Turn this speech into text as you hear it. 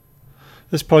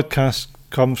This podcast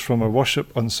comes from our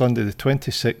worship on Sunday the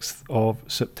 26th of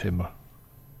September.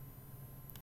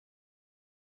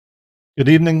 Good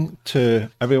evening to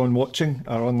everyone watching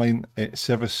our online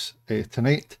service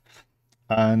tonight,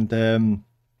 and I'm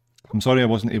sorry I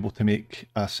wasn't able to make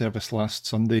a service last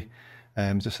Sunday.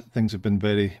 Just things have been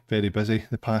very, very busy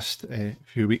the past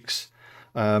few weeks.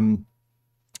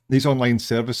 These online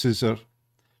services are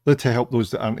really to help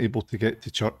those that aren't able to get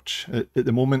to church at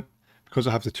the moment. Because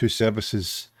I have the two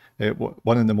services,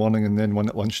 one in the morning and then one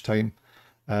at lunchtime,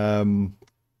 I'm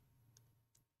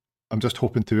just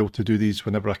hoping to be able to do these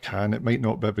whenever I can. It might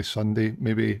not be every Sunday,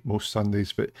 maybe most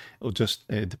Sundays, but it'll just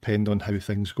depend on how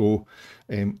things go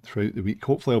throughout the week.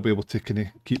 Hopefully I'll be able to kind of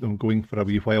keep them going for a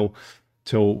wee while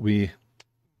till we're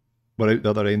out the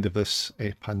other end of this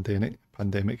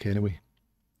pandemic anyway.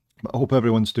 But I hope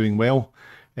everyone's doing well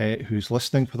who's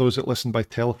listening, for those that listen by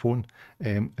telephone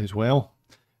as well.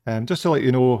 Just to let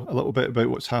you know a little bit about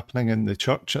what's happening in the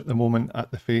church at the moment at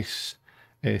the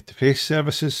face-to-face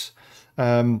services.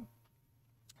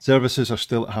 Services are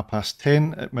still at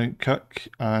 10:30 at Mount Kirk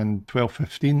and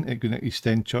 12:15 at Goodnight East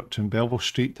End Church in Belleville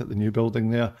Street at the new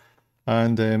building there.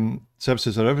 And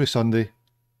services are every Sunday.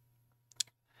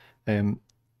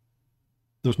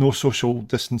 There's no social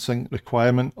distancing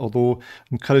requirement, although I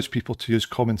encourage people to use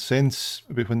common sense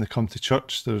when they come to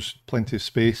church. There's plenty of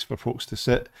space for folks to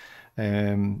sit.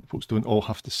 Folks don't all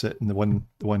have to sit in the one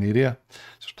area. So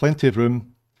there's plenty of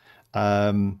room.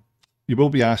 You will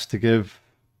be asked to give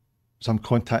some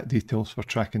contact details for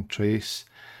track and trace.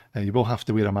 You will have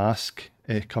to wear a mask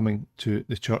coming to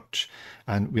the church,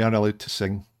 and we are allowed to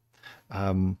sing.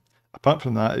 Apart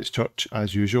from that, it's church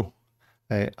as usual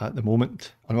at the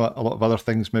moment. I know a lot of other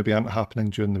things maybe aren't happening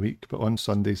during the week, but on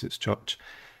Sundays it's church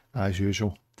as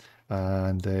usual.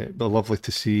 And it'll be lovely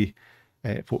to see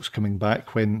folks coming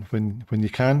back when you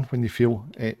can, when you feel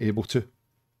able to.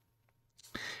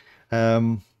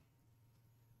 I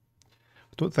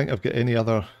don't think I've got any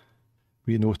other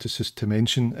wee notices to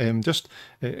mention. Just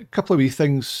a couple of wee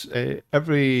things.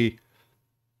 Every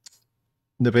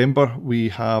November we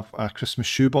have a Christmas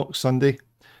shoebox Sunday.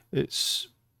 This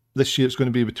year it's going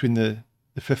to be between the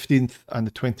 15th and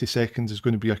the 22nd is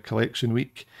going to be our collection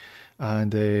week.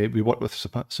 And we work with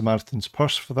Samaritan's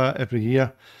Purse for that every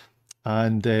year.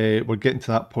 And we're getting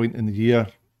to that point in the year,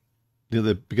 near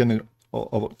the beginning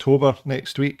of October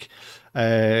next week,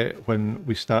 when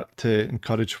we start to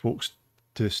encourage folks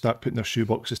to start putting their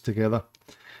shoeboxes together.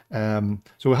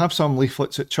 So we have some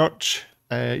leaflets at church.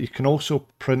 You can also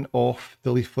print off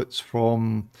the leaflets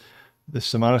from the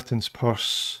Samaritan's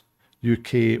Purse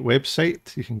UK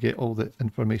website. You can get all the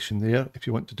information there if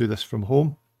you want to do this from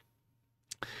home,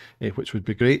 which would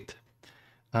be great.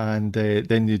 And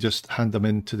then you just hand them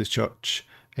into the church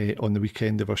on the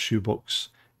weekend of our shoebox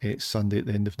Sunday at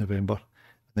the end of November.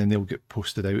 And then they'll get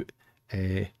posted out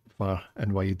far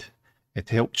and wide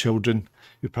to help children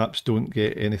who perhaps don't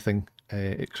get anything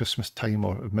at Christmas time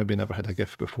or have maybe never had a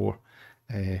gift before,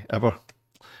 ever.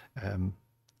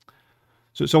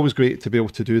 So it's always great to be able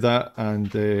to do that, and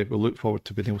we'll look forward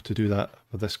to being able to do that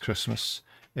for this Christmas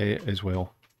as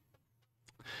well.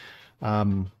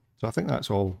 So I think that's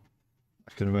all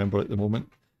I can remember at the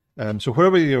moment. So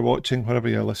wherever you're watching, wherever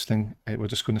you're listening, we're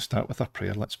just going to start with a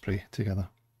prayer. Let's pray together.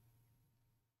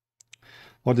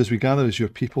 Lord, as we gather as your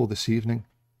people this evening,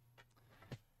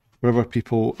 wherever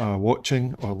people are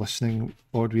watching or listening,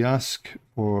 Lord, we ask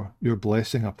for your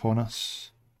blessing upon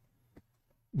us.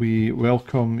 We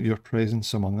welcome your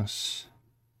presence among us.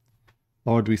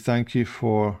 Lord, we thank you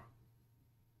for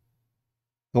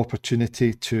the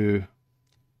opportunity to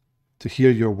hear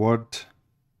your word,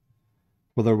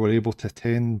 whether we're able to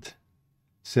attend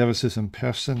services in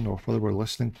person or whether we're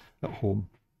listening at home,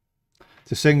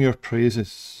 to sing your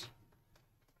praises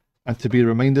and to be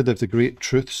reminded of the great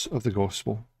truths of the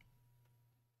gospel.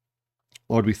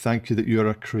 Lord, we thank you that you are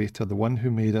our creator, the one who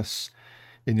made us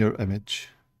in your image,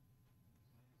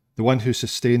 the one who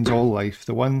sustains all life,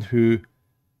 the one who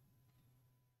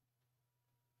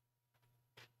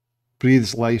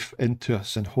breathes life into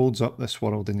us and holds up this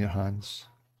world in your hands.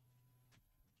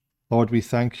 Lord, we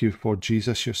thank you for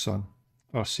Jesus, your Son,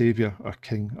 our Saviour, our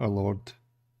King, our Lord,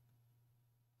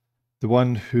 the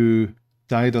one who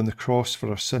died on the cross for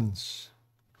our sins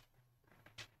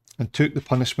and took the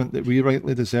punishment that we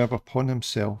rightly deserve upon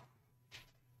himself.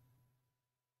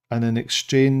 And in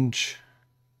exchange,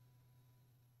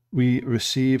 we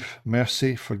receive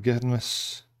mercy,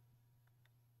 forgiveness,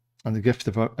 and the gift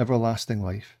of our everlasting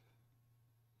life.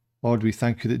 Lord, we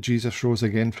thank you that Jesus rose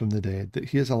again from the dead, that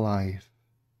he is alive,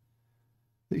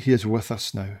 that he is with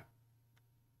us now.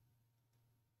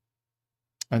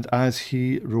 And as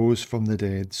he rose from the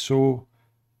dead, so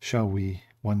shall we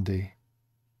one day.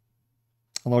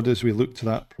 Lord, as we look to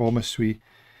that promise, we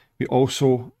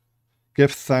also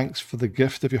give thanks for the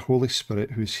gift of your Holy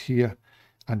Spirit, who's here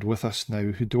and with us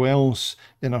now, who dwells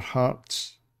in our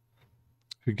hearts,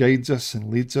 who guides us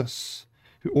and leads us,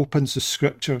 who opens the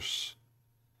scriptures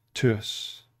to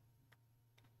us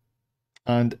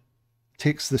and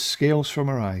takes the scales from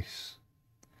our eyes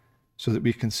so that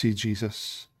we can see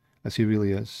Jesus as he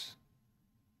really is.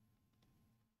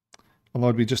 And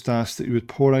Lord, we just ask that you would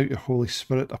pour out your Holy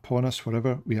Spirit upon us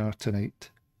wherever we are tonight.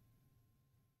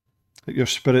 That your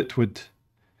Spirit would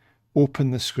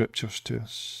open the scriptures to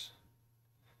us.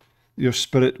 That your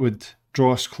Spirit would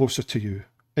draw us closer to you,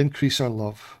 increase our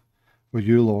love for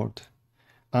you, Lord,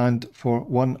 and for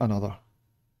one another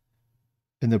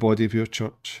in the body of your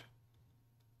church.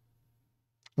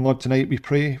 And Lord, tonight we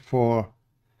pray for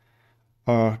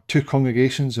our two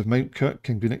congregations of Mount Kirk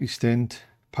and Greenock East End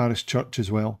Parish Church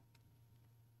as well.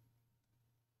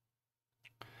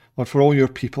 Lord, for all your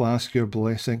people, I ask your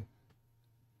blessing.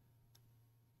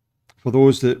 For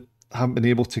those that haven't been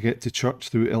able to get to church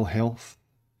through ill health,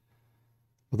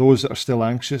 for those that are still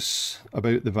anxious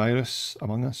about the virus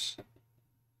among us,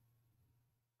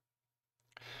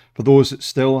 for those that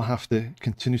still have to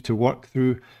continue to work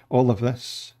through all of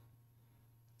this,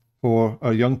 for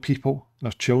our young people and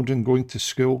our children going to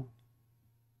school,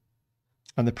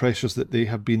 and the pressures that they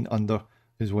have been under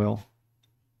as well.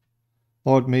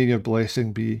 Lord, may your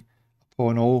blessing be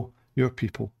upon all your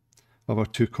people of our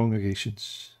two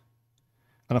congregations,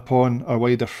 and upon our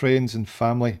wider friends and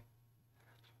family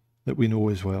that we know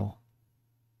as well.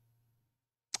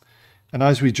 And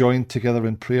as we join together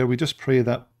in prayer, we just pray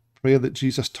that prayer that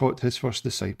Jesus taught his first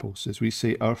disciples as we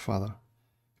say, Our Father,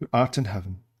 who art in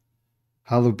heaven,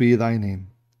 hallowed be thy name.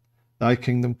 Thy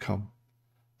kingdom come.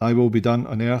 Thy will be done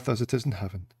on earth as it is in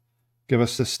heaven. Give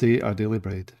us this day our daily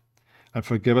bread, and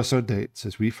forgive us our debts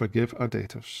as we forgive our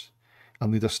debtors.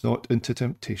 And lead us not into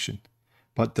temptation,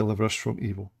 but deliver us from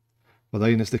evil. For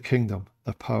thine is the kingdom,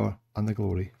 the power, and the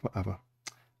glory forever.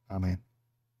 Amen.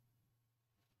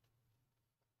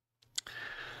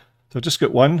 So I've just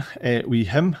got one wee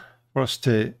hymn for us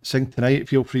to sing tonight.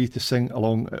 Feel free to sing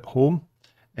along at home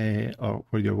or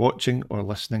where you're watching or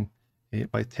listening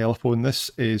by telephone.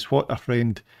 This is What a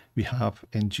Friend We Have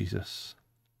in Jesus.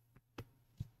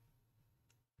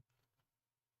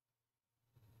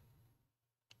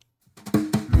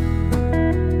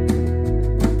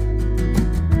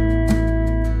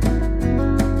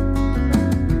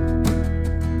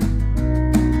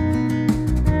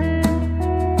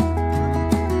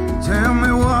 Tell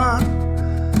me what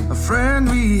a friend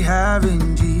we have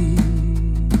in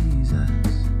Jesus.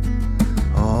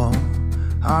 All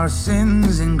our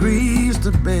sins and griefs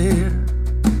to bear.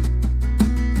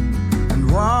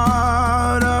 And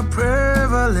what a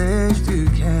privilege to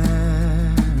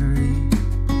carry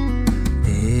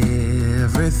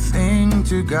everything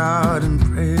to God in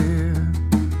prayer.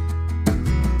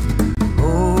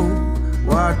 Oh,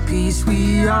 what peace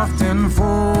we often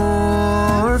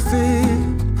forfeit.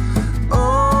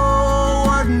 Oh,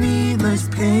 what needless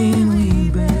pain we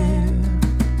bear.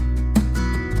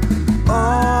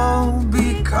 All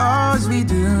because we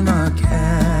do not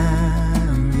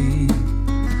carry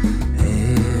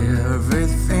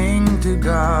everything to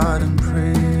God in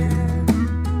prayer.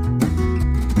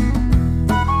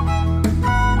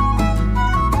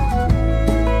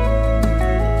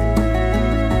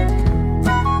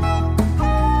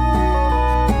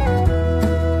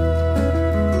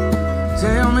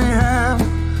 Tell me, have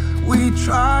we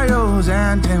trials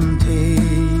and temptations?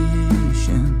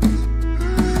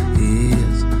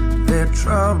 Is there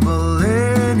trouble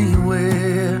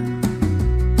anywhere?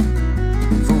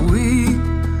 For we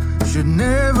should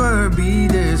never be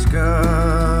discouraged.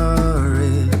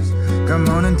 Come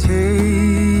on and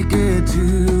take it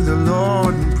to the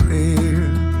Lord in prayer.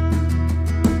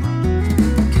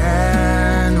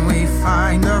 Can we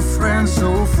find a friend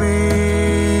so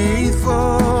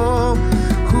faithful,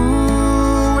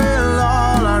 who will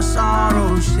all our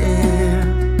sorrows share?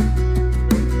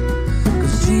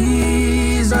 'Cause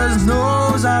Jesus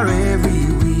knows our every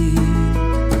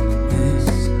weakness.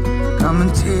 Come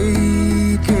and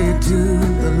take it to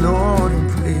the Lord in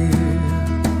prayer.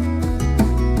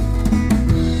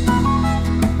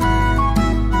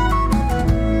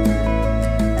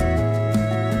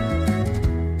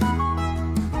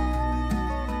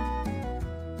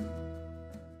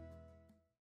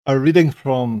 Our reading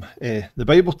from the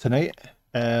Bible tonight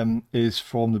is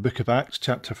from the book of Acts,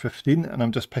 chapter 15, and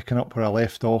I'm just picking up where I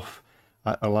left off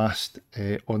at our last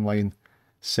online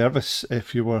service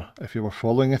if you were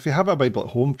following. If you have a Bible at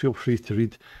home, feel free to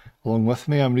read along with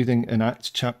me. I'm reading in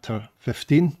Acts chapter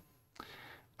 15,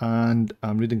 and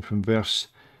I'm reading from verse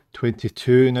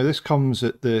 22. Now this comes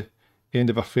at the end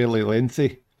of a fairly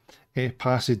lengthy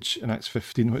passage in Acts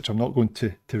 15, which I'm not going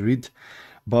to read,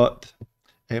 but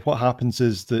what happens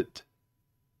is that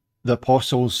the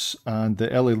apostles and the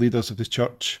early leaders of the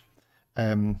church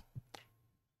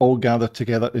all gather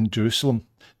together in Jerusalem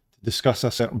to discuss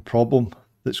a certain problem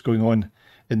that's going on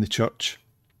in the church.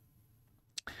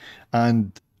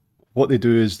 And what they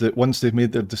do is that once they've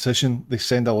made their decision, they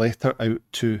send a letter out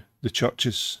to the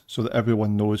churches so that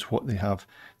everyone knows what they have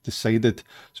decided.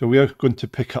 So we are going to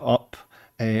pick it up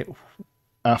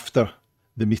after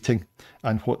the meeting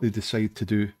and what they decide to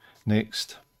do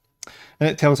next. And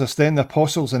it tells us, then the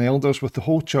apostles and elders with the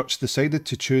whole church decided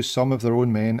to choose some of their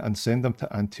own men and send them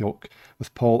to Antioch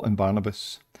with Paul and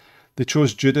Barnabas. They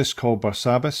chose Judas, called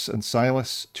Barsabbas, and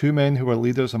Silas, 2 men who were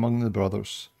leaders among the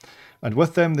brothers. And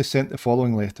with them they sent the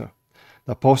following letter.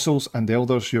 The apostles and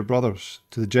elders, your brothers,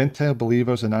 to the Gentile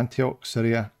believers in Antioch,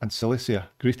 Syria, and Cilicia,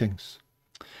 greetings.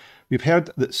 We've heard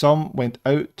that some went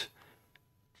out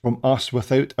from us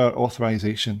without our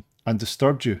authorization and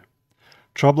disturbed you,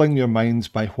 troubling your minds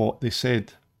by what they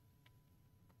said.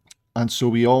 And so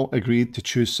we all agreed to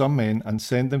choose some men and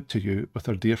send them to you with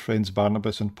our dear friends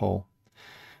Barnabas and Paul,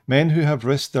 men who have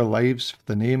risked their lives for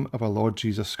the name of our Lord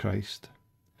Jesus Christ.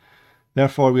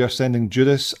 Therefore we are sending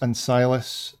Judas and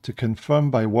Silas to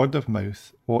confirm by word of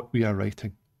mouth what we are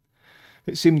writing.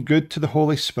 It seemed good to the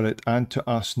Holy Spirit and to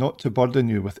us not to burden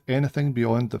you with anything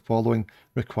beyond the following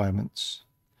requirements.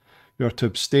 You are to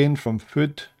abstain from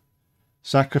food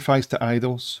sacrificed to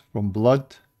idols, from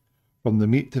blood, from the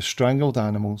meat of strangled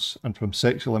animals, and from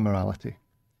sexual immorality.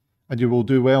 And you will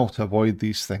do well to avoid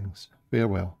these things.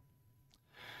 Farewell.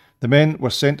 The men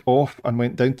were sent off and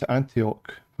went down to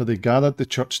Antioch, where they gathered the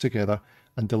church together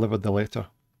and delivered the letter.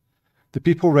 The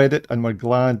people read it and were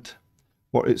glad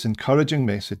for its encouraging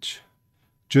message.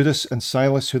 Judas and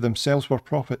Silas, who themselves were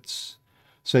prophets,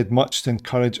 said much to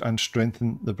encourage and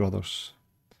strengthen the brothers.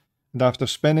 And after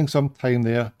spending some time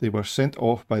there, they were sent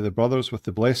off by the brothers with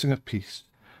the blessing of peace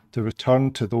to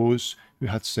return to those who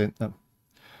had sent them.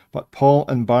 But Paul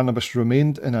and Barnabas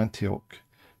remained in Antioch,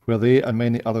 where they and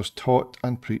many others taught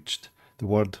and preached the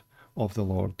word of the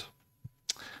Lord.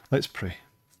 Let's pray.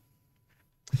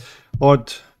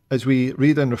 Lord, as we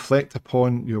read and reflect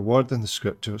upon your word in the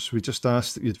scriptures, we just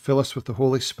ask that you'd fill us with the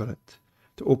Holy Spirit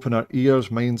to open our ears,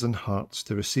 minds and hearts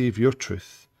to receive your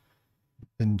truth.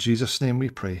 In Jesus' name we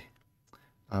pray.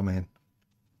 Amen.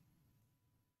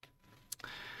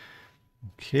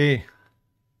 Okay.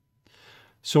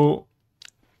 So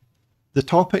the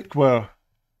topic we're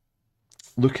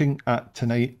looking at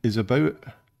tonight is about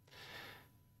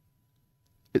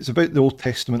the Old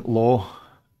Testament law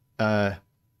and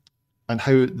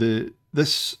how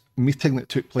this meeting that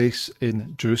took place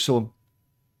in Jerusalem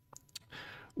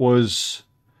was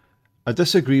a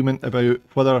disagreement about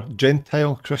whether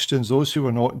Gentile Christians, those who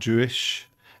were not Jewish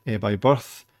by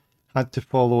birth, had to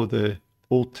follow the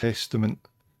Old Testament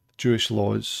Jewish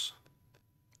laws,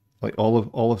 like all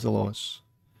of the laws.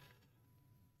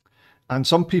 And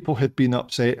some people had been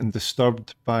upset and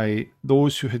disturbed by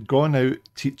those who had gone out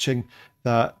teaching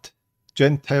that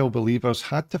Gentile believers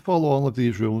had to follow all of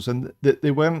these rules and that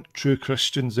they weren't true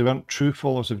Christians, they weren't true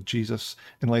followers of Jesus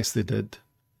unless they did.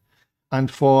 And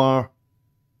for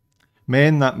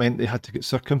men, that meant they had to get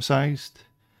circumcised.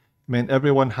 It meant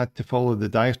everyone had to follow the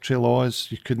dietary laws.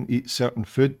 You couldn't eat certain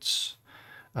foods,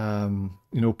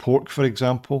 pork, for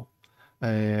example,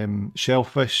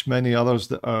 shellfish, many others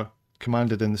that are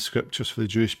commanded in the scriptures for the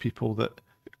Jewish people that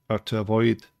are to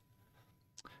avoid.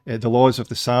 The laws of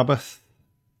the Sabbath,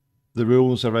 the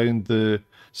rules around the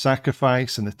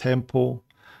sacrifice and the temple,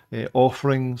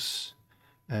 offerings,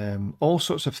 all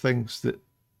sorts of things that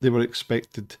they were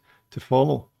expected to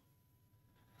follow.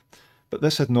 But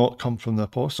this had not come from the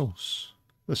apostles.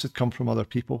 This had come from other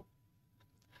people.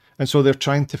 And so they're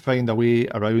trying to find a way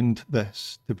around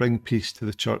this to bring peace to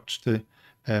the church, to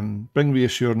bring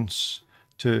reassurance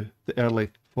to the early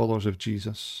followers of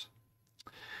Jesus.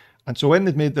 And so when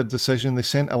they'd made their decision, they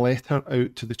sent a letter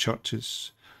out to the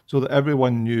churches so that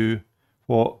everyone knew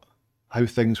how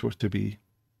things were to be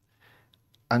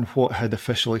and what had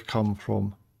officially come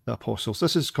from the apostles.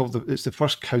 This is called it's the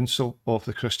first council of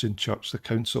the Christian church, the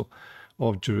Council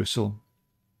of Jerusalem.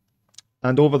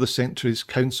 And over the centuries,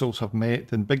 councils have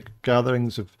met, and big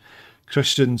gatherings of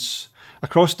Christians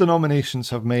across denominations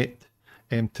have met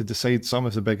to decide some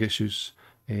of the big issues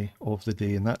of the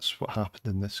day, and that's what happened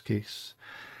in this case.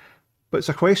 But it's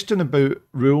a question about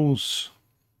rules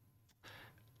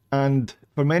And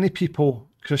for many people,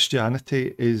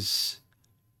 Christianity is,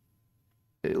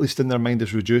 at least in their mind,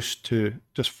 is reduced to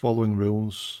just following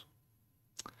rules.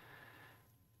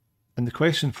 And the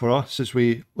question for us as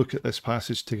we look at this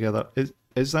passage together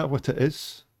is that what it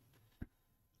is?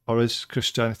 Or is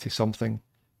Christianity something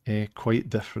quite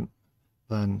different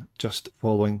than just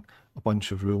following a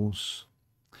bunch of rules?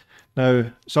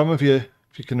 Now, some of you,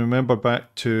 if you can remember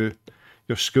back to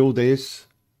your school days,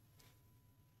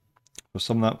 for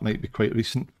some that might be quite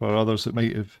recent, for others it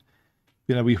might have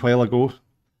been a wee while ago.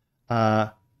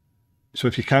 So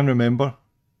if you can remember,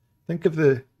 think of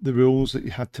the rules that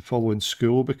you had to follow in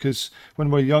school, because when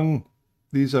we're young,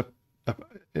 these are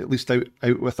at least out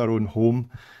with our own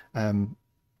home.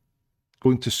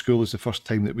 Going to school is the first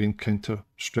time that we encounter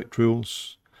strict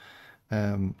rules.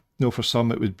 For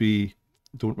some it would be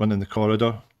don't run in the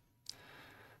corridor,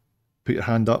 put your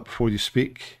hand up before you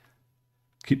speak,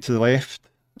 keep to the left,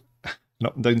 and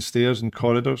up and down stairs and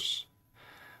corridors.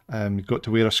 You've got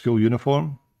to wear a school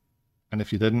uniform, and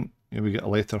if you didn't, we get a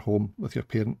letter home with your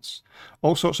parents.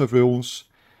 All sorts of rules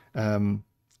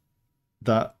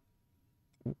that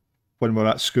when we're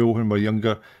at school, when we're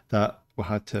younger, that we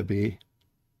had to obey.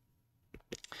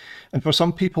 And for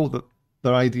some people,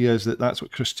 their idea is that that's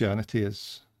what Christianity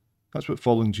is. That's what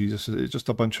following Jesus is. It's just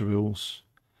a bunch of rules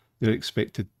they're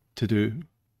expected to do.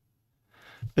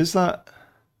 Is that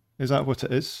what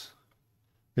it is?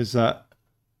 Is that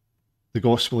the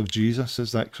gospel of Jesus?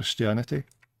 Is that Christianity?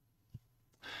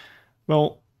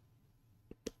 Well,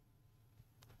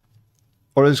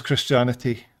 or is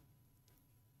Christianity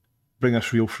bring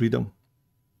us real freedom?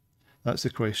 That's the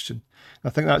question. I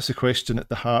think that's the question at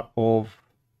the heart of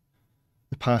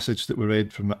the passage that we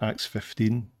read from Acts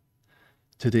 15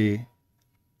 today.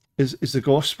 Is the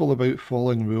gospel about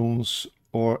following rules,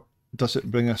 or does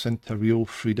it bring us into real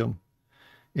freedom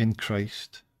in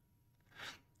Christ?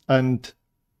 And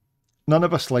none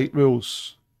of us like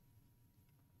rules,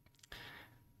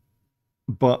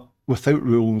 but without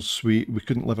rules, we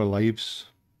couldn't live our lives.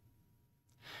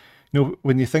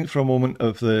 When you think for a moment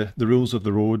of the rules of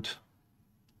the road,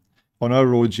 on our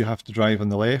roads you have to drive on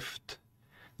the left.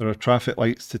 There are traffic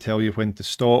lights to tell you when to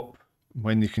stop,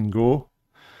 when you can go.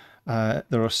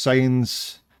 There are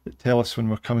signs that tell us when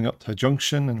we're coming up to a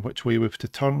junction and which way we have to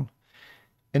turn.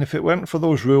 And if it weren't for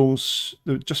those rules,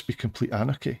 there would just be complete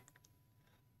anarchy.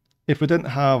 If we didn't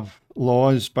have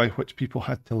laws by which people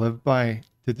had to live by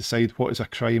to decide what is a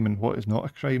crime and what is not a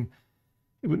crime,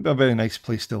 it wouldn't be a very nice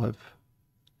place to live.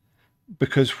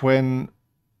 Because when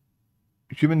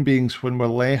human beings, when we're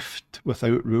left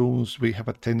without rules, we have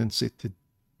a tendency to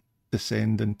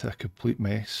descend into a complete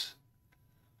mess.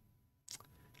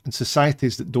 And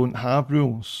societies that don't have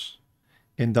rules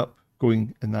end up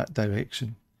going in that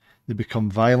direction. They become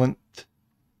violent.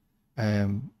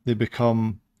 They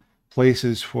become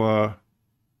places where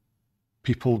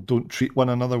people don't treat one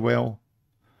another well,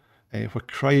 where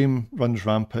crime runs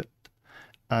rampant,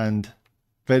 and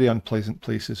very unpleasant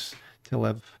places to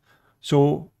live.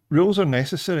 So rules are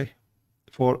necessary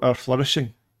for our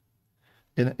flourishing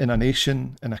in a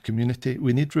nation, in a community.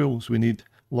 We need rules, we need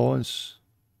laws.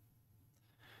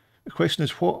 The question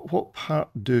is, what part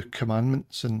do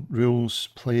commandments and rules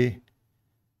play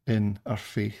in our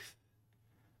faith?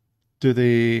 Do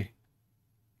they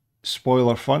spoil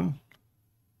our fun?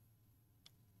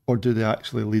 Or do they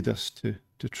actually lead us to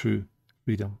true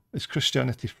freedom? Is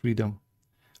Christianity freedom?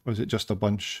 Or is it just a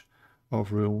bunch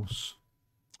of rules?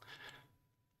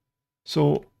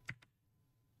 So,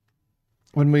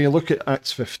 when we look at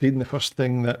Acts 15, the first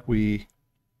thing that we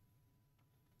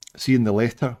see in the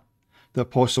letter the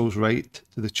apostles write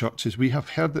to the churches, we have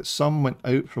heard that some went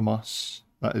out from us,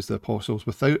 that is the apostles,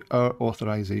 without our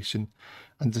authorization,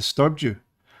 and disturbed you,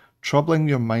 troubling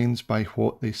your minds by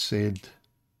what they said.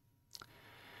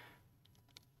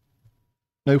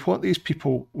 Now, what these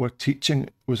people were teaching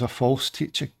was a false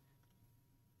teaching.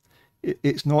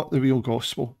 It's not the real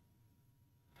gospel.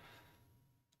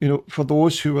 For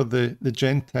those who were the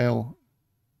Gentile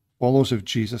followers of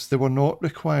Jesus, they were not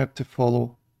required to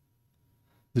follow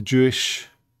the Jewish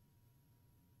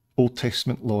Old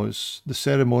Testament laws, the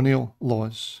ceremonial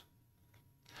laws.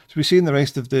 So we see in the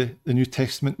rest of the New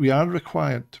Testament, we are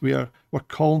required, we're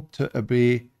called to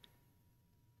obey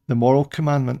the moral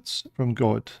commandments from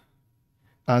God.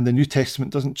 And the New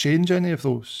Testament doesn't change any of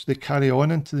those. They carry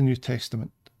on into the New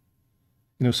Testament.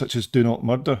 Such as do not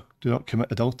murder, do not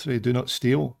commit adultery, do not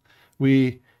steal.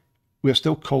 We are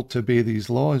still called to obey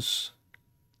these laws,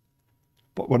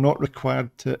 but we're not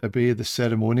required to obey the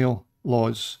ceremonial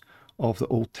laws of the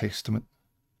Old Testament.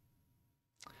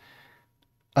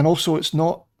 And also,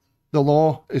 the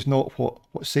law is not what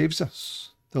saves us.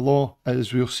 The law,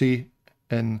 as we'll see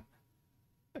in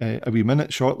a wee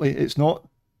minute shortly, it's not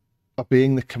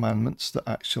obeying the commandments that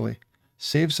actually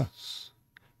saves us.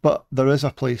 But there is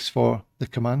a place for the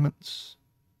commandments.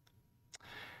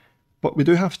 But we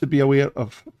do have to be aware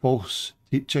of false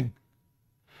teaching.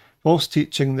 False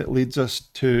teaching that leads us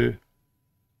to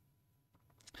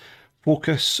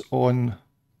focus on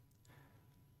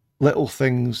little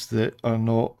things that are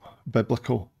not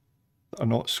biblical, that are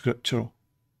not scriptural,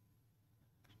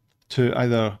 to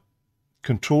either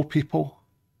control people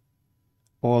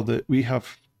or that we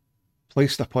have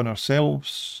placed upon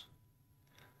ourselves,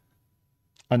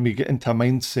 and we get into a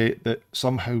mindset that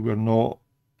somehow we're not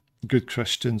good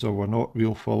Christians or we're not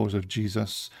real followers of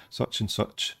Jesus, such and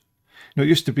such. It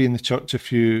used to be in the church,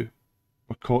 if you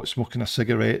were caught smoking a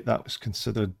cigarette, that was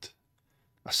considered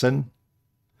a sin.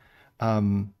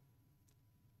 There's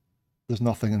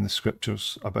nothing in the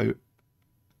scriptures about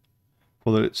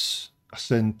whether it's a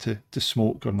sin to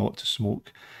smoke or not to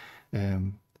smoke.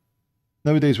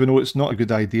 Nowadays we know it's not a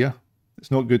good idea.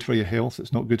 It's not good for your health.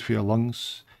 It's not good for your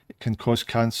lungs. It can cause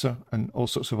cancer and all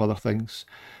sorts of other things.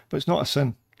 But it's not a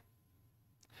sin.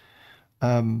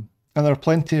 And there are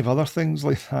plenty of other things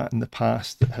like that in the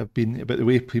past that have been about the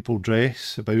way people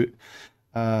dress, about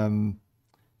going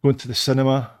to the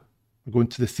cinema or going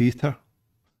to the theatre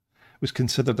was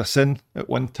considered a sin at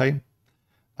one time.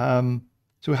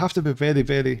 So we have to be very,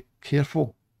 very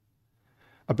careful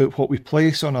about what we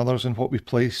place on others and what we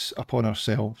place upon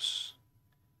ourselves.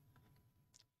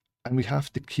 And we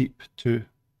have to keep to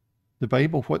the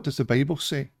Bible. What does the Bible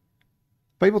say?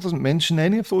 The Bible doesn't mention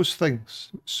any of those things,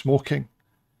 smoking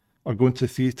or going to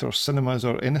the theatre or cinemas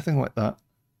or anything like that,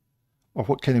 or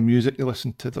what kind of music you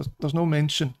listen to. There's no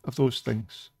mention of those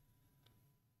things.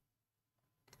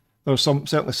 There are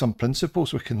certainly some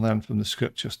principles we can learn from the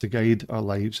scriptures to guide our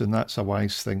lives, and that's a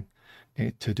wise thing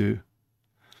to do.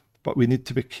 But we need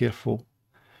to be careful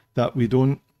that we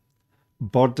don't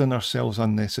burden ourselves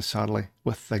unnecessarily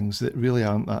with things that really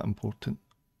aren't that important.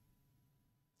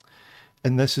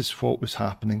 And this is what was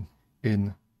happening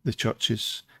in the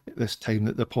churches at this time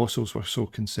that the apostles were so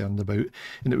concerned about.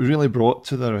 And it was really brought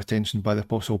to their attention by the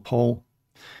apostle Paul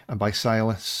and by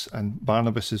Silas and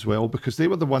Barnabas as well, because they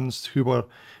were the ones who were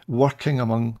working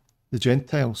among the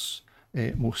Gentiles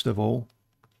most of all.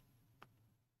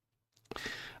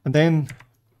 And then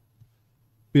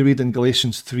we read in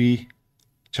Galatians 3,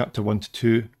 chapter 1 to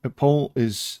 2, that Paul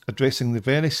is addressing the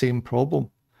very same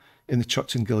problem in the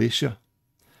church in Galatia,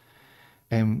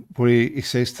 where he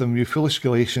says to them, "You foolish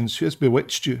Galatians, who has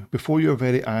bewitched you? Before your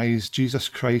very eyes, Jesus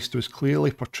Christ was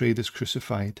clearly portrayed as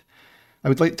crucified. I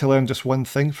would like to learn just one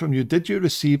thing from you. Did you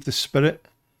receive the Spirit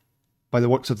by the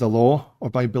works of the law or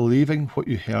by believing what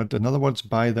you heard?" In other words,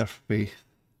 by their faith.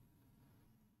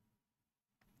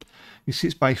 You see,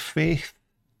 it's by faith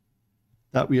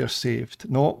that we are saved,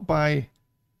 not by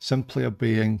simply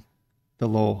obeying the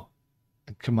law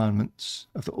and commandments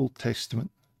of the Old Testament.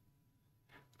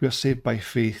 We are saved by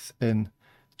faith in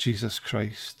Jesus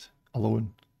Christ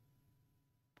alone.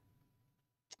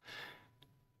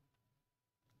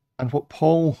 And what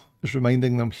Paul is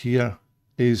reminding them here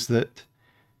is that,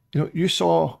 you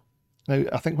saw, now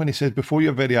I think when he says, before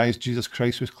your very eyes, Jesus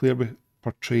Christ was clearly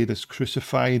portrayed as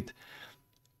crucified.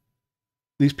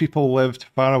 These people lived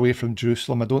far away from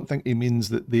Jerusalem. I don't think he means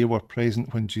that they were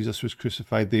present when Jesus was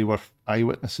crucified. They were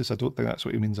eyewitnesses. I don't think that's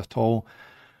what he means at all.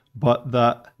 But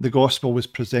that the gospel was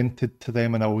presented to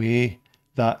them in a way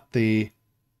that they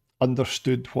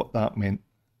understood what that meant.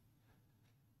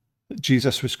 That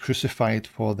Jesus was crucified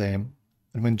for them.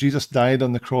 And when Jesus died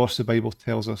on the cross, the Bible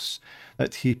tells us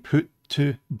that he put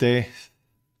to death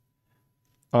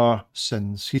our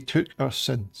sins. He took our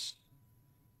sins.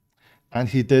 And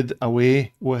he did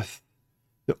away with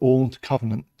the old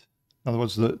covenant. In other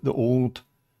words, the old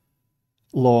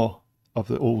law of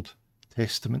the Old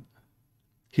Testament.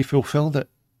 He fulfilled it,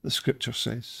 the scripture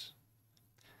says,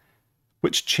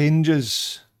 which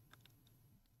changes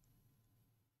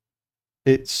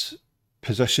its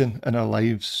position in our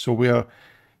lives. So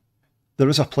there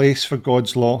is a place for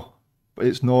God's law, but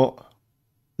it's not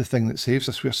the thing that saves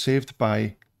us. We're saved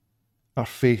by our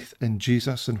faith in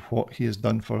Jesus and what he has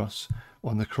done for us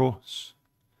on the cross.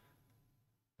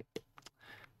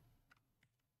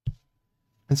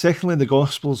 And secondly, the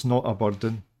gospel is not a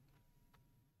burden.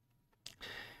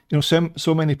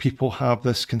 So many people have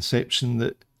this conception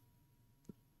that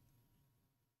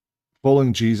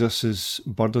following Jesus is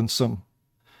burdensome.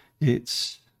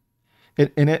 If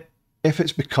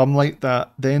it's become like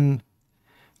that, then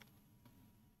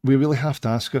we really have to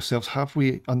ask ourselves, have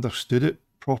we understood it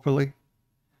properly?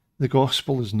 The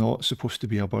gospel is not supposed to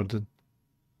be a burden.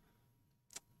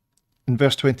 In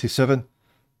verse 27,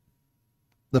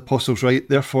 the apostles write,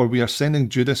 "Therefore we are sending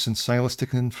Judas and Silas to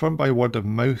confirm by word of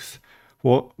mouth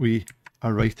what we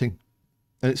are writing.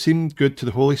 And it seemed good to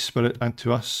the Holy Spirit and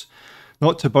to us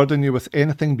not to burden you with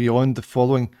anything beyond the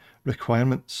following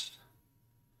requirements."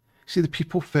 See, the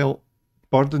people felt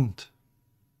burdened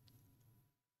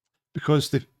because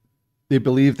they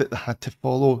believed that they had to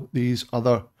follow these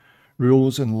other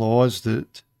rules and laws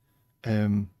that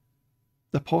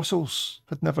the apostles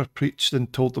had never preached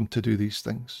and told them to do these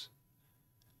things.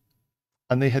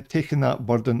 And they had taken that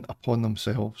burden upon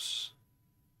themselves.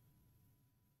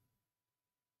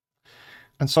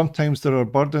 And sometimes there are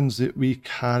burdens that we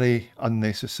carry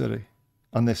unnecessarily.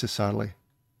 And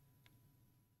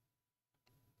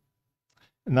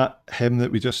that hymn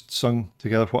that we just sung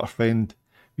together, "What a Friend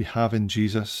We Have in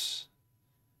Jesus."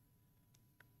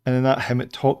 And in that hymn,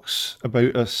 it talks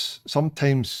about us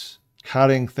sometimes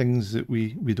carrying things that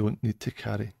we don't need to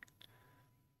carry.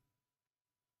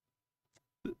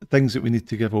 Things that we need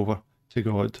to give over to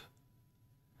God.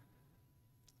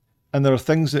 And there are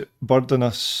things that burden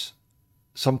us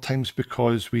sometimes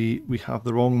because we have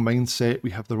the wrong mindset, we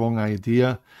have the wrong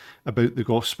idea about the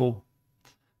gospel.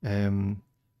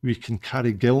 We can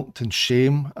carry guilt and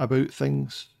shame about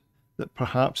things that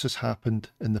perhaps has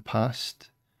happened in the past.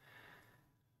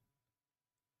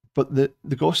 But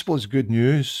the gospel is good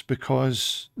news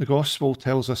because the gospel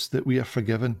tells us that we are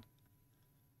forgiven.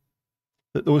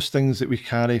 That those things that we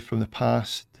carry from the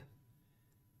past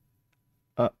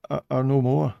are no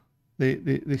more.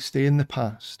 They stay in the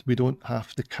past. We don't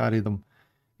have to carry them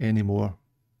anymore.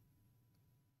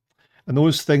 And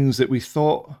those things that we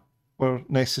thought were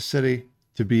necessary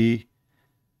to be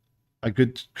a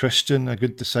good Christian, a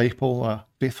good disciple, a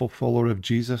faithful follower of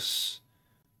Jesus,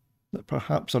 that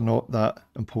perhaps are not that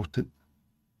important.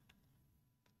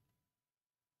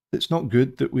 It's not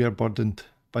good that we are burdened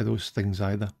by those things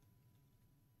either.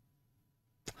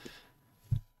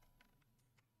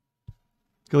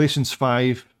 Galatians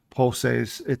 5, Paul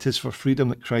says, "It is for freedom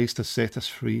that Christ has set us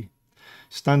free.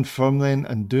 Stand firm then,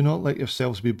 and do not let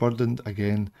yourselves be burdened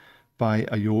again by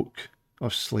a yoke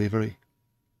of slavery."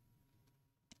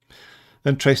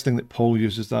 Interesting that Paul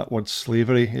uses that word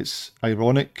slavery. It's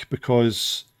ironic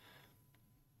because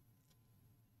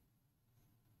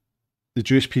the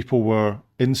Jewish people were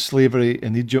in slavery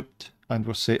in Egypt and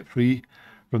were set free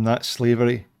from that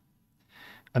slavery.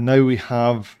 And now we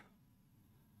have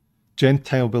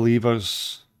Gentile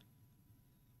believers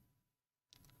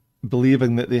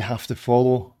believing that they have to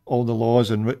follow all the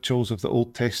laws and rituals of the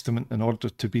Old Testament in order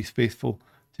to be faithful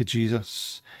to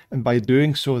Jesus. And by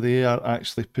doing so, they are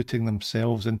actually putting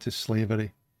themselves into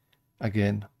slavery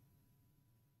again.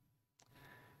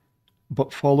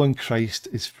 But following Christ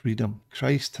is freedom.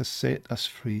 Christ has set us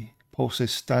free. Paul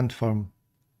says, stand firm.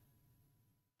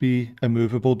 Be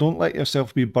immovable. Don't let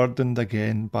yourself be burdened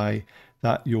again by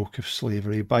that yoke of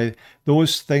slavery, by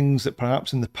those things that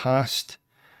perhaps in the past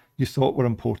you thought were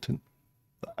important,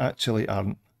 that actually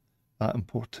aren't that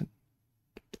important.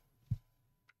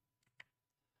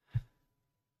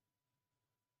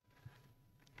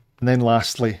 And then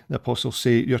lastly, the apostles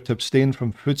say you're to abstain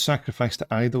from food sacrificed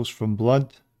to idols, from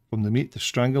blood, from the meat of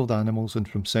strangled animals, and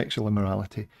from sexual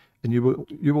immorality. And you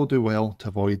will do well to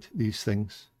avoid these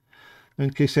things.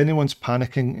 In case anyone's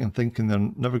panicking and thinking they're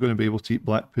never going to be able to eat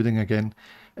black pudding again,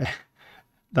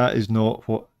 that is not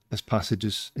what this passage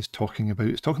is talking about.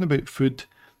 It's talking about food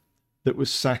that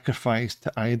was sacrificed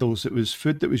to idols. It was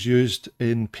food that was used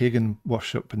in pagan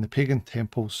worship, in the pagan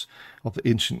temples of the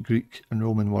ancient Greek and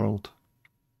Roman world.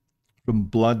 From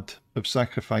blood of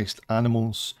sacrificed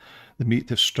animals, the meat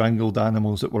of strangled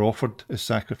animals that were offered as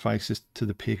sacrifices to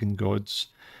the pagan gods.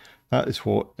 That is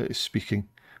what it is speaking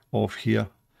of here.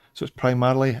 So it's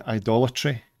primarily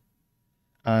idolatry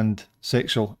and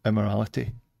sexual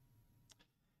immorality.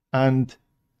 And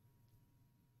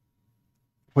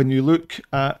when you look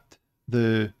at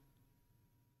the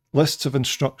lists of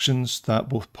instructions that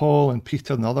both Paul and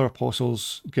Peter and the other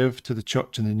apostles give to the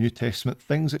church in the New Testament,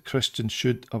 things that Christians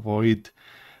should avoid,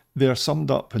 they are summed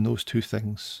up in those two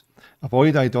things.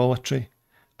 Avoid idolatry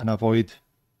and avoid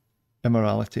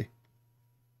immorality.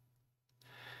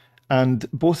 And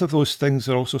both of those things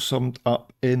are also summed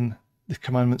up in the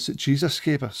commandments that Jesus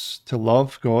gave us, to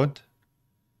love God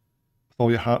with all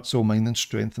your heart, soul, mind, and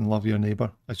strength, and love your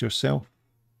neighbour as yourself.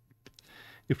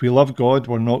 If we love God,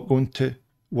 we're not going to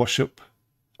worship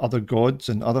other gods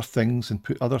and other things and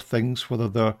put other things, whether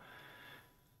they're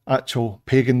actual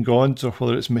pagan gods or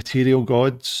whether it's material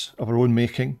gods of our own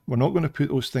making, we're not going to put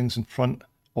those things in front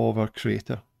of our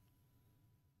Creator.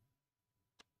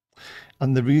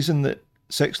 And the reason that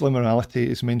sexual immorality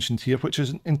is mentioned here, which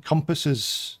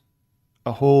encompasses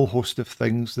a whole host of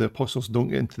things. The apostles don't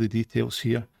get into the details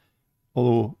here,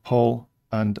 although Paul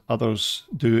and others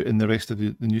do in the rest of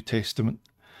the New Testament.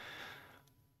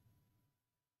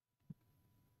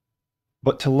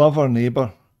 But to love our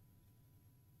neighbour,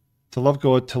 to love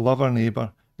God, to love our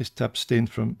neighbour, is to abstain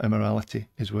from immorality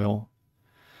as well.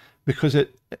 Because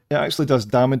it actually does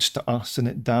damage to us, and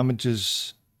it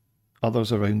damages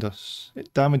others around us.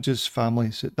 It damages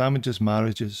families, it damages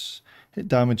marriages, it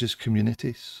damages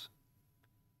communities.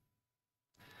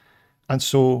 And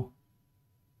so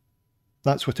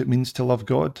that's what it means to love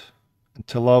God and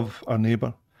to love our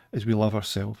neighbour as we love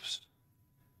ourselves.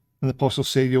 And the apostles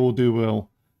say you will do well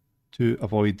to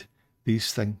avoid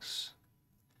these things.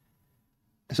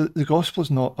 So the gospel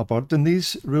is not a burden.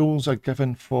 These rules are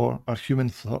given for our human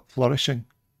flourishing,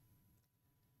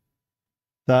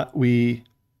 that we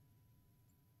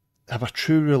have a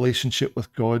true relationship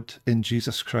with God in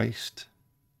Jesus Christ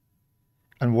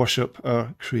and worship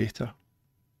our Creator.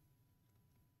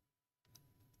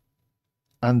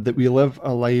 And that we live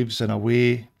our lives in a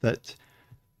way that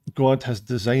God has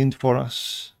designed for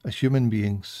us as human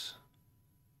beings.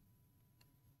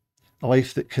 A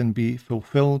life that can be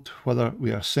fulfilled whether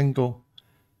we are single,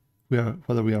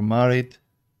 whether we are married,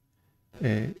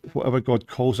 whatever God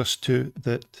calls us to,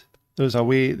 that there's a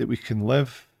way that we can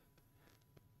live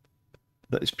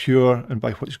that is pure and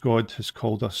by which God has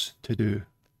called us to do.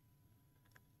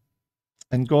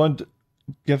 And God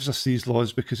gives us these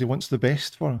laws because he wants the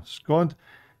best for us. God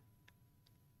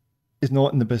is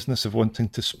not in the business of wanting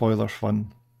to spoil our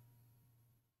fun.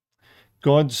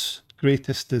 God's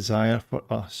greatest desire for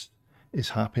us is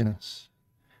happiness.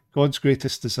 God's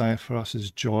greatest desire for us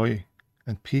is joy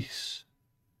and peace.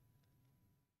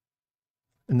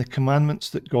 And the commandments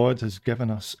that God has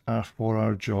given us are for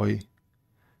our joy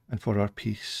and for our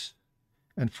peace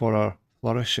and for our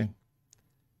flourishing.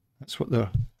 That's what they're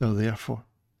there for.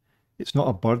 It's not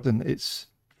a burden, it's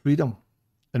freedom.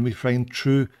 And we find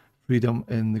true freedom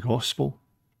in the gospel,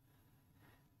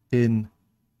 in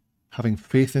having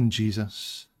faith in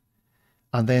Jesus,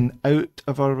 and then out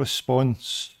of our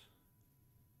response,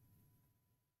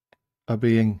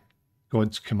 obeying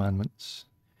God's commandments.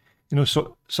 You know,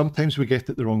 so sometimes we get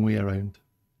it the wrong way around.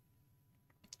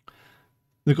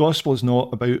 The gospel is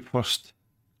not about first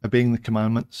obeying the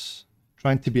commandments,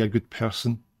 trying to be a good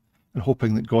person, and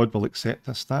hoping that God will accept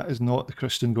us. That is not the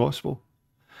Christian gospel.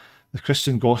 The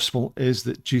Christian gospel is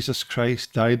that Jesus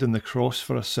Christ died on the cross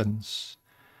for our sins,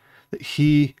 that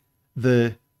he,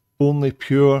 the only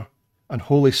pure and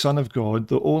holy Son of God,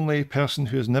 the only person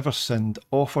who has never sinned,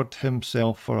 offered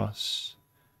himself for us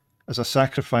as a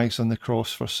sacrifice on the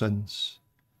cross for sins,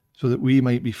 so that we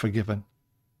might be forgiven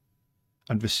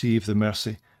and receive the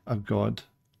mercy of God.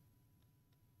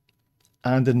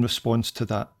 And in response to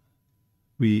that,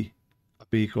 we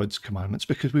obey God's commandments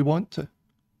because we want to,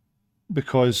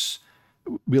 because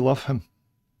we love him,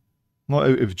 not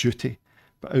out of duty,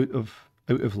 but out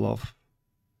of love.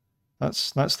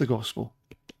 That's the gospel.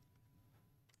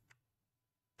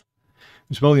 It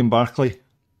was William Barclay,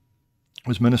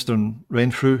 was minister in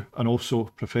Renfrew and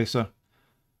also professor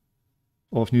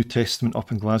of New Testament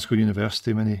up in Glasgow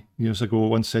University many years ago,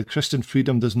 once said, Christian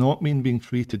freedom does not mean being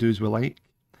free to do as we like.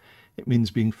 It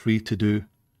means being free to do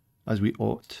as we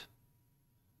ought.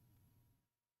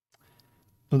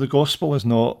 Now, the gospel is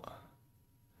not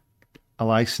a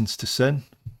license to sin.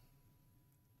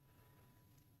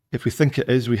 If we think it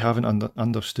is, we haven't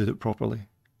understood it properly.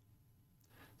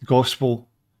 The gospel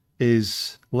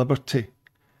is liberty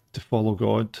to follow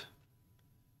God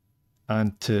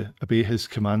and to obey his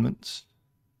commandments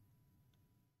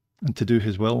and to do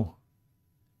his will.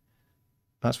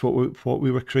 That's what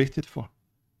we were created for.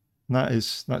 And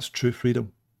that's true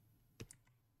freedom.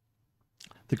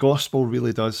 The gospel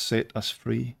really does set us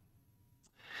free.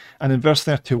 And in verse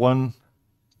 31,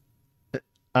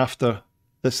 after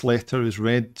this letter is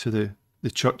read to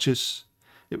the churches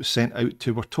it was sent out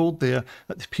to, we're told there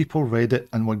that the people read it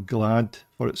and were glad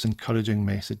for its encouraging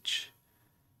message.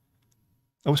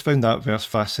 I always found that verse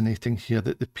fascinating here,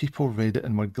 that the people read it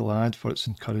and were glad for its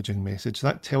encouraging message.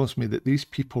 That tells me that these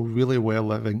people really were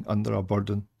living under a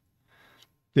burden.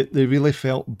 That they really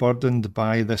felt burdened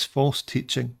by this false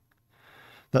teaching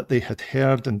that they had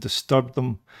heard and disturbed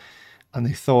them, and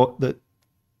they thought that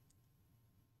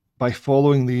by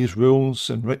following these rules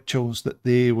and rituals that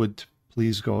they would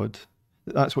please God.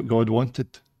 That's what God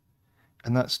wanted,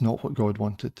 and that's not what God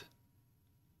wanted.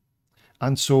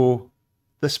 And so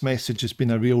this message has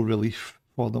been a real relief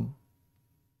for them.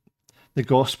 The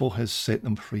gospel has set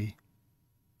them free.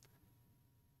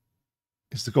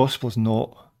 Because the gospel is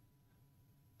not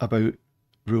about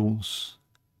rules.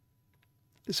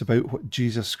 It's about what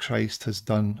Jesus Christ has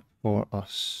done for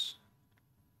us.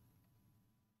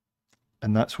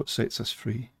 And that's what sets us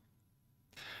free.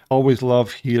 I always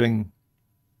love hearing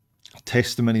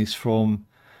testimonies from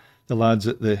the lads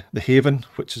at the Haven,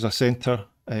 which is a centre.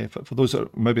 For those that are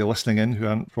maybe listening in who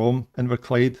aren't from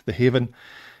Inverclyde, the Haven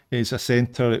is a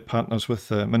centre. It partners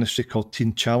with a ministry called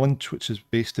Teen Challenge, which is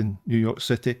based in New York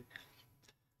City.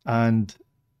 And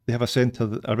they have a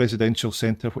centre, a residential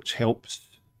centre, which helps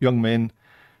young men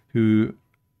who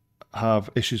have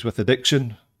issues with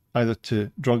addiction, either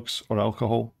to drugs or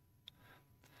alcohol.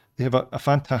 They have a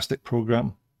fantastic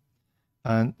programme.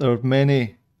 And there are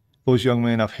many, those young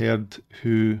men I've heard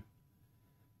who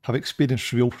have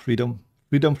experienced real freedom,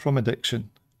 freedom from addiction,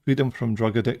 freedom from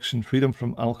drug addiction, freedom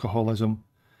from alcoholism.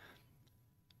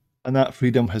 And that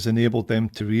freedom has enabled them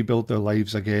to rebuild their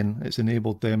lives again. It's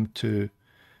enabled them to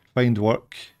find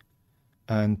work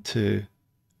and to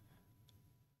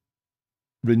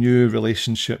renew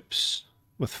relationships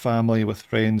with family, with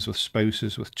friends, with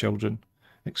spouses, with children,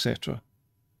 etc.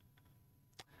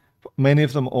 But many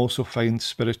of them also find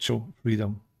spiritual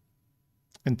freedom.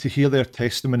 And to hear their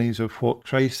testimonies of what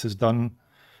Christ has done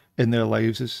in their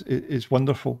lives is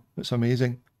wonderful. It's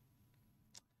amazing.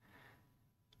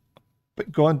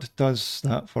 But God does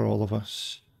that for all of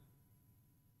us.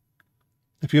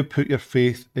 If you put your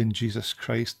faith in Jesus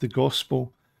Christ, the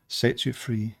gospel sets you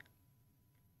free.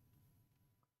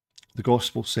 The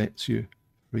gospel sets you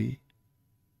free.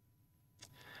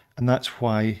 And that's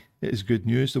why it is good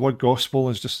news. The word gospel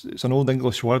is it's an old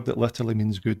English word that literally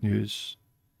means good news.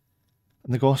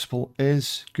 And the gospel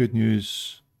is good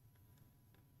news.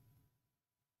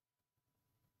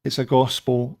 It's a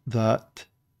gospel that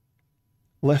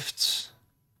lifts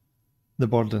the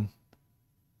burden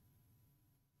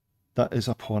that is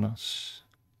upon us,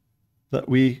 that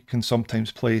we can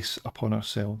sometimes place upon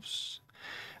ourselves.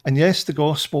 And yes, the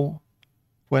gospel,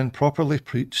 when properly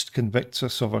preached, convicts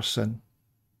us of our sin.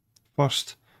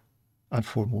 First and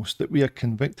foremost, that we are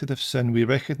convicted of sin. We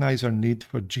recognise our need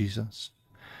for Jesus.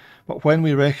 But when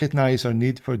we recognise our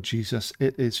need for Jesus,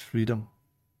 it is freedom.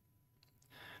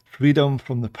 Freedom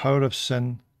from the power of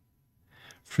sin.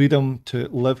 Freedom to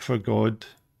live for God.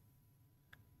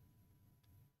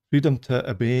 Freedom to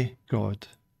obey God.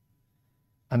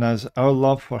 And as our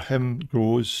love for Him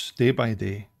grows day by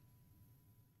day,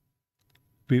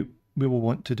 we will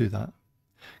want to do that.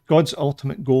 God's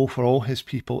ultimate goal for all His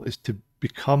people is to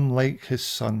become like His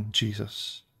Son,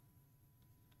 Jesus.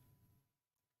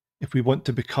 If we want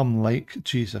to become like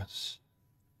Jesus,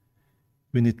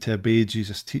 we need to obey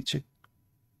Jesus' teaching.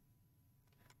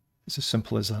 It's as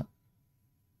simple as that.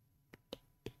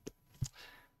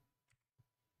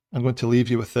 I'm going to leave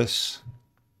you with this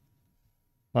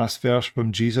last verse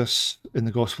from Jesus in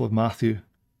the Gospel of Matthew,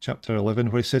 chapter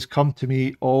 11, where He says, "Come to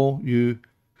me, all you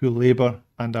who labour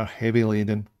and are heavy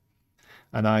laden,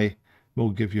 and I will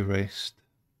give you rest."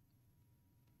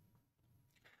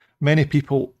 Many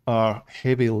people are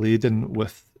heavy laden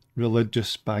with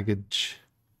religious baggage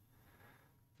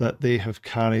that they have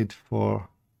carried for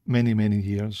many, many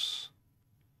years.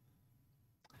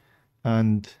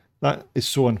 And that is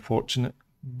so unfortunate,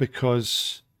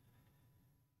 because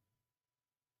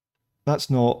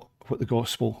that's not what the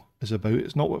gospel is about.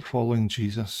 It's not what following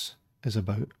Jesus is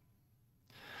about.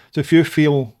 So if you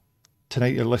feel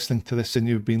tonight you're listening to this and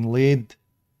you've been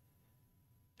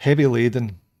heavy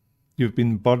laden, you've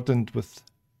been burdened with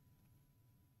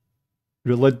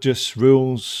religious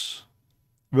rules,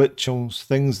 rituals,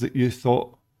 things that you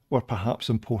thought were perhaps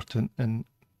important, and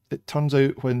it turns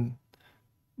out when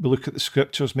we look at the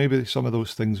scriptures, maybe some of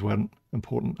those things weren't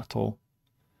important at all.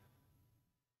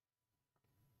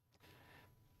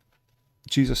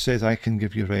 Jesus says, I can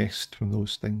give you rest from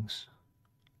those things.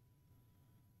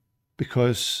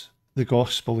 Because the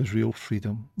gospel is real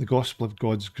freedom. The gospel of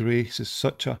God's grace is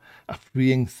such a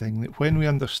freeing thing that when we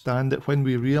understand it, when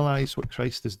we realise what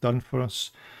Christ has done for us,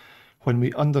 when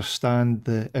we understand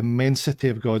the immensity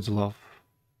of God's love,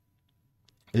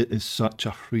 it is such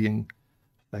a freeing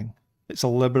thing. It's a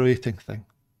liberating thing.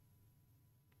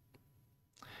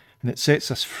 And it sets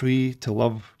us free to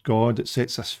love God. It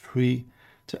sets us free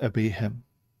to obey Him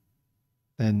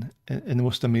in the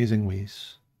most amazing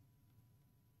ways.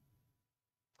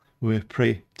 We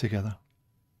pray together.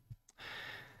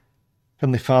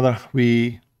 Heavenly Father,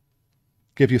 we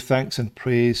give you thanks and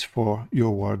praise for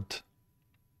your word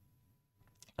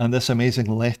and this amazing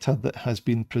letter that has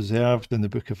been preserved in the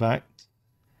book of Acts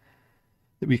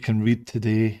that we can read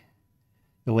today.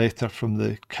 The letter from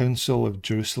the Council of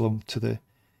Jerusalem to the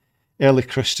early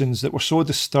Christians that were so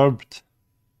disturbed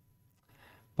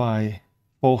by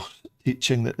false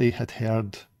teaching that they had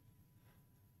heard,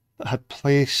 that had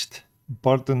placed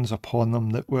burdens upon them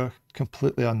that were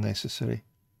completely unnecessary.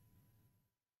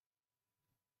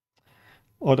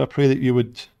 Lord, I pray that you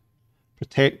would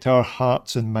protect our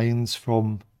hearts and minds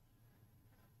from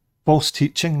false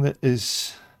teaching that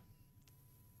is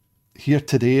here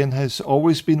today and has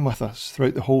always been with us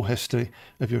throughout the whole history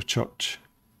of your church.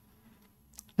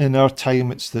 In our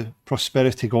time, it's the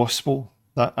prosperity gospel,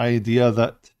 that idea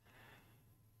that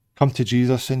come to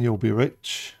Jesus and you'll be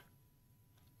rich,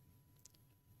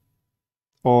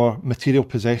 or material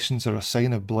possessions are a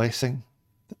sign of blessing.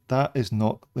 That is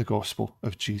not the gospel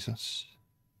of Jesus.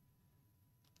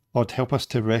 Lord, help us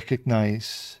to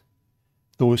recognise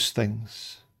those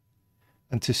things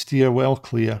and to steer well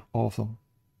clear of them,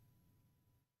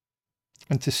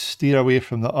 and to steer away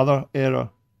from the other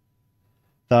error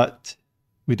that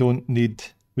we don't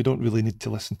really need to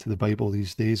listen to the Bible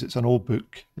these days. It's an old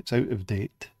book. It's out of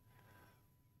date.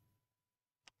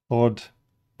 Lord,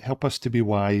 help us to be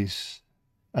wise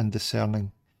and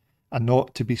discerning and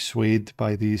not to be swayed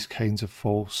by these kinds of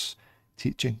false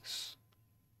teachings.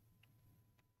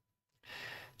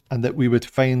 And that we would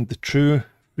find the true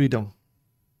freedom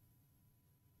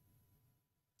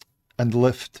and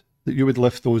that you would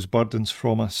lift those burdens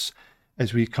from us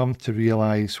as we come to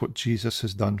realise what Jesus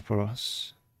has done for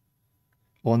us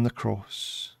on the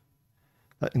cross.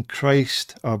 That in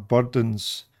Christ our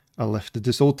burdens are lifted.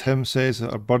 This old hymn says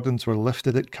that our burdens were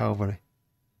lifted at Calvary.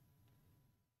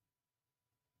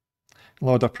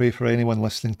 Lord, I pray for anyone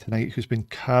listening tonight who's been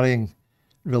carrying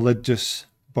religious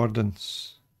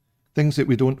burdens, things that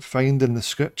we don't find in the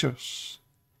scriptures,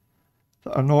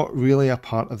 that are not really a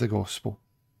part of the gospel.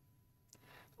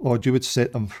 Lord, you would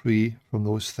set them free from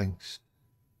those things.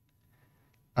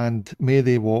 And may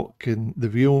they walk in the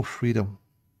real freedom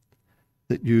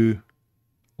that you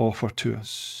offer to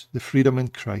us, the freedom in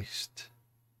Christ,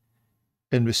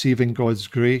 in receiving God's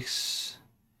grace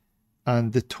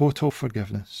and the total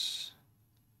forgiveness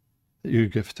that you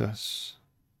give to us,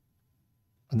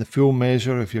 and the full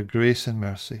measure of your grace and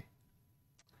mercy.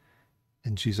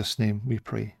 In Jesus' name we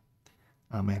pray.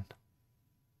 Amen.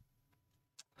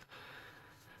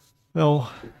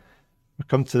 Well, we've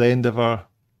come to the end of our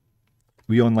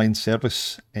wee online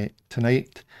service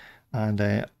tonight, and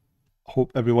I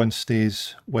hope everyone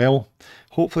stays well.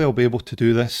 Hopefully I'll be able to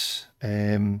do this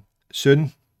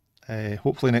soon,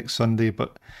 hopefully next Sunday,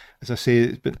 but as I say,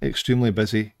 it's been extremely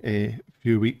busy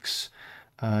few weeks,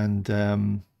 and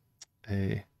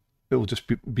it will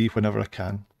just be whenever I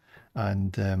can.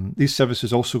 And these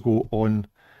services also go on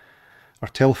our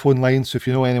telephone line, so if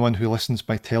you know anyone who listens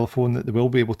by telephone, that they will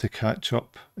be able to catch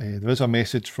up. There is a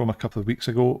message from a couple of weeks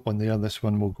ago on there. This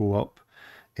one will go up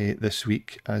this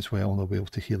week as well, and they'll be able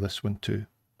to hear this one too.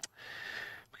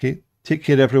 Okay, take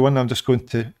care everyone. I'm just going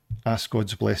to ask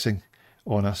God's blessing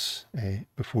on us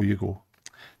before you go.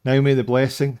 Now may the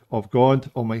blessing of God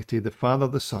Almighty, the Father,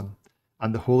 the Son,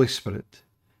 and the Holy Spirit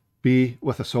be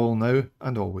with us all now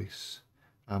and always.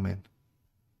 Amen.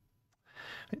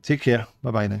 Take care.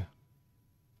 Bye-bye now.